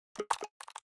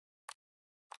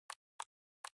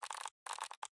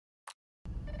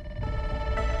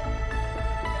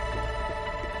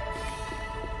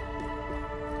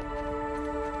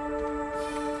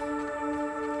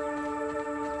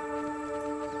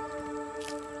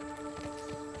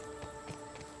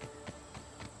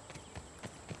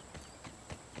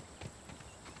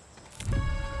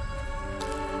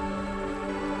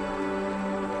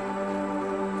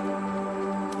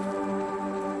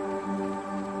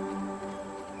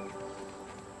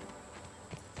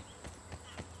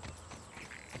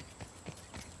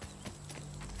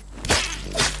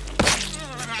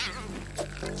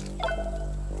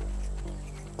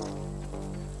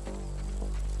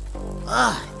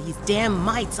These damn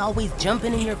mites always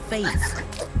jumping in your face.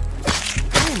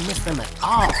 I didn't miss them at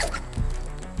all.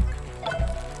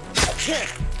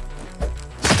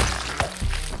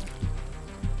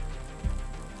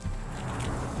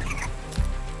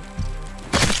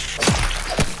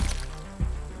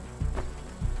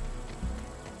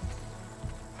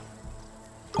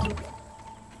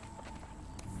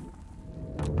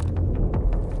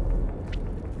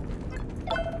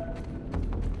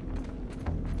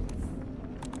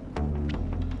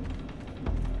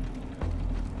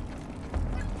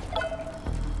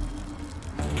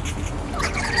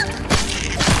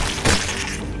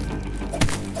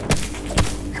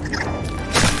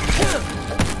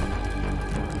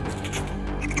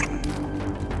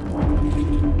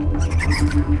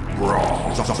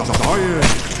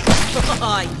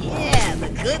 Oh yeah, the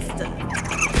good stuff.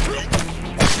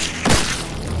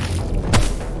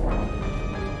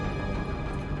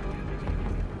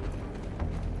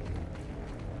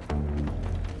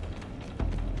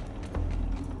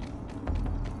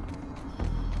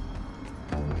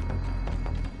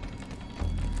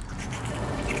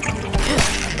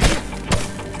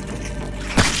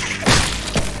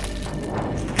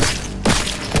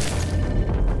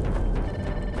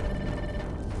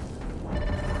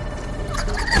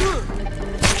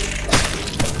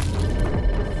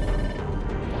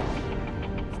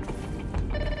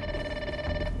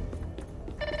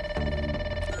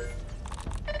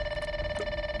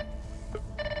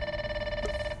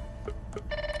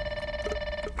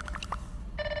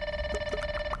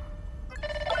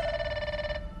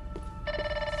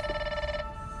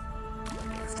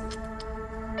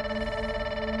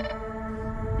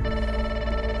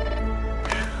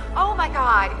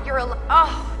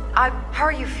 How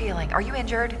are you feeling? Are you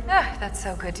injured? That's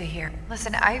so good to hear.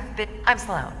 Listen, I'm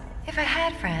Sloan. If I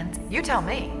had friends, you tell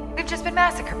me. We've just been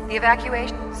massacred. The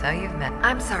evacuation, so you've met.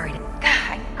 I'm sorry.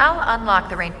 I'll unlock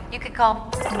the rain. You can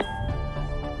call me.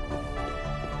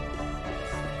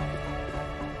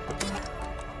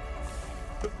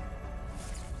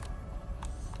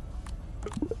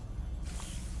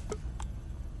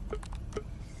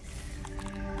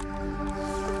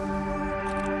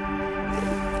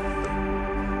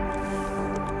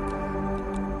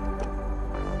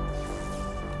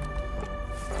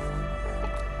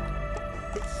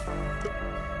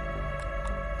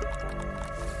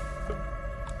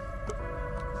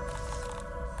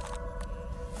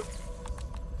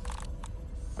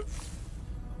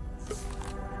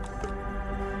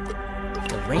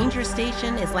 Ranger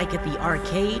Station is like at the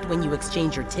arcade when you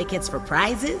exchange your tickets for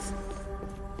prizes?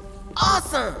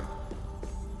 Awesome!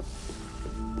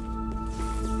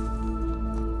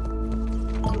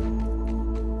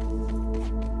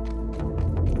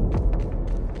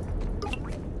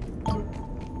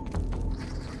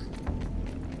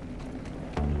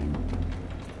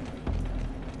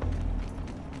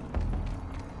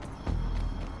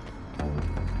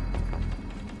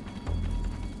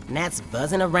 Gnats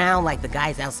buzzing around like the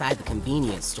guys outside the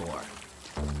convenience store.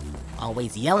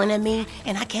 Always yelling at me,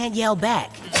 and I can't yell back.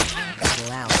 It's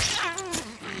loud.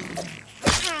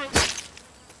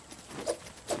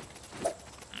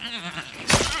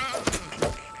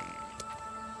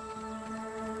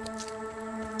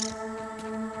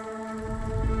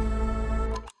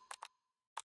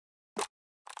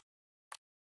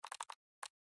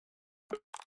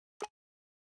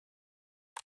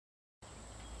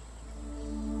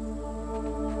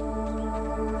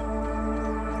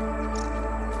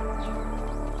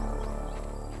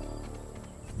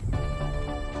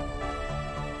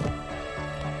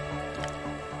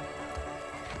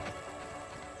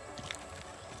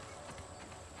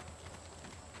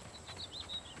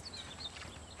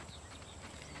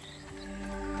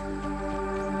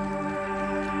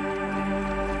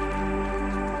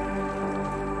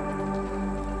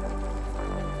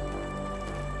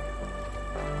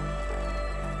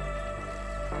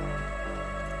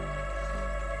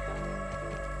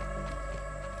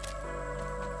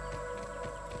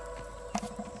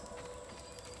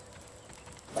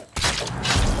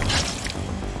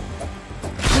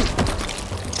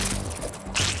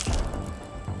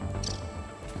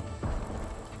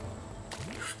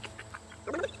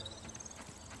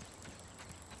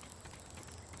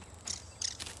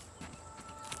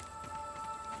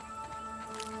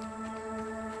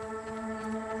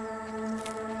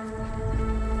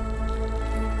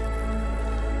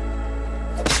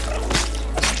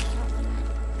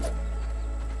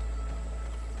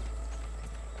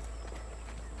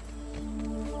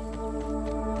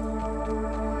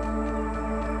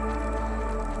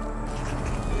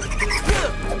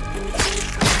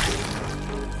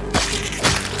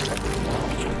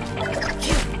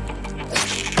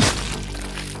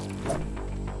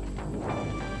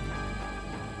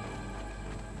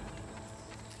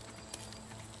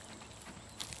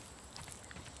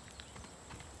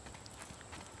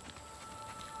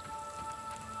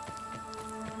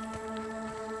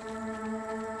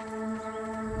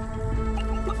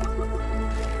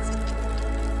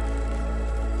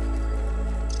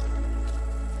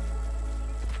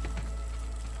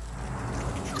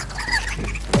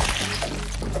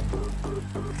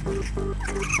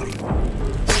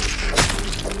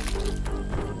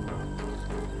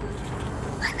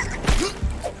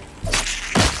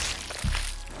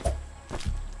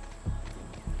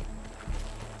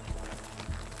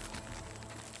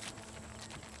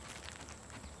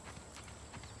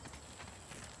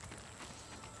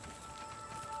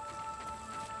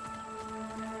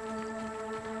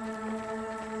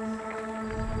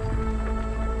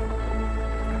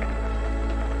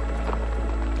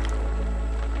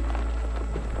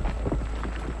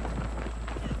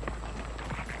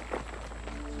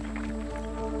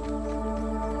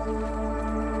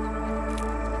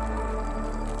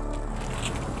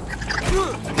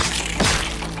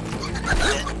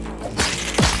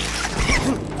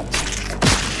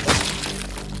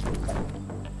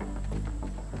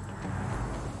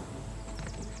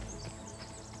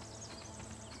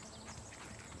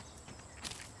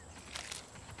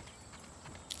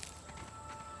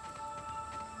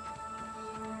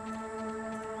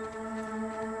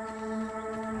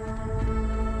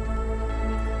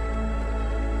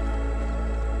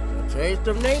 Taste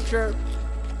of nature.